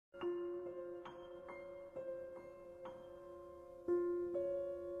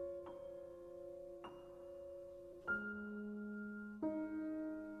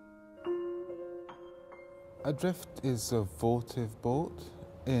Adrift is a votive boat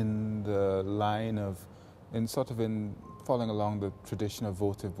in the line of, in following along the tradition of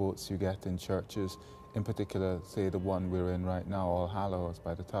votive boats you get in churches, in particular, say the one we're in right now, All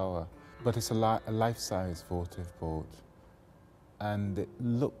Hallows-by-the-Tower. But it's a life-size votive boat. And it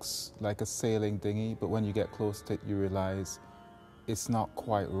looks like a sailing dinghy, but when you get close to it, you realize it's not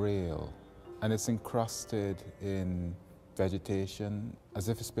quite real. And it's encrusted in vegetation, as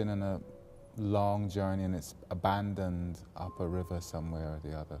if it's been on a long journey and it's abandoned up a river somewhere or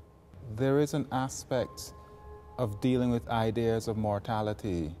the other. There is an aspect of dealing with ideas of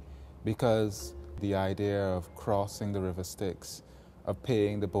mortality, because the idea of crossing the river Styx, of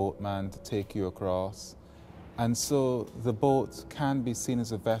paying the boatman to take you across. And so the boat can be seen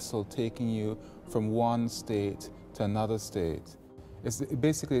as a vessel taking you from one state to another state.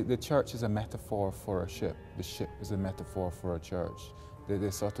 Basically, the church is a metaphor for a ship. The ship is a metaphor for a church.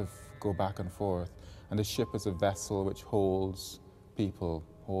 They sort of go back and forth. And the ship is a vessel which holds people,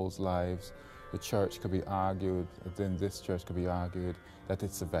 holds lives. The church could be argued, then this church could be argued, that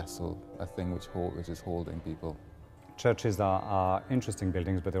it's a vessel, a thing which is holding people. Churches are interesting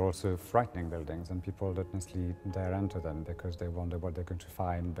buildings, but they're also frightening buildings, and people don't necessarily dare enter them because they wonder what they're going to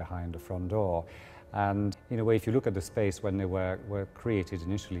find behind the front door. And in a way, if you look at the space when they were created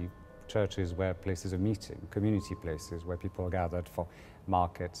initially, churches were places of meeting, community places where people gathered for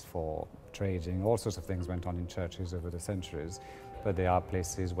markets, for trading. All sorts of things went on in churches over the centuries, but they are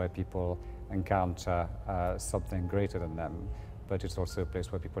places where people encounter something greater than them, but it's also a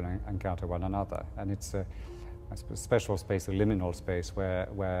place where people encounter one another. And it's a special space, a liminal space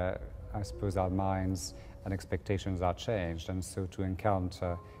where I suppose our minds and expectations are changed, and so to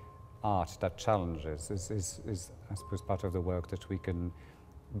encounter art that challenges is I suppose part of the work that we can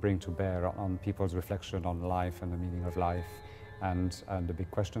bring to bear on people's reflection on life and the meaning of life and the big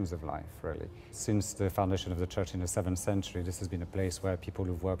questions of life, really. Since the foundation of the church in the 7th century, this has been a place where people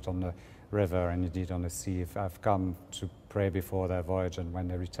who've worked on the river and indeed on the sea have come to pray before their voyage, and when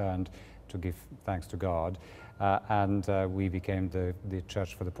they returned, to give thanks to God. We became the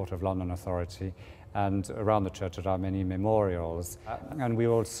Church for the Port of London Authority, and around the church there are many memorials. And we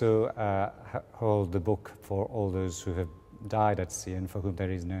also hold the book for all those who have died at sea and for whom there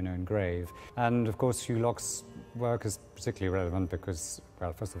is no known grave. And of course Hew Locke's work is particularly relevant because,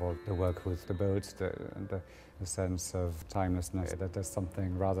 well, first of all, the work with the boats, the sense of timelessness, that there's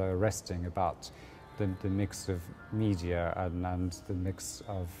something rather arresting about the mix of media and the mix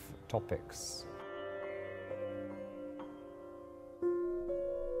of topics.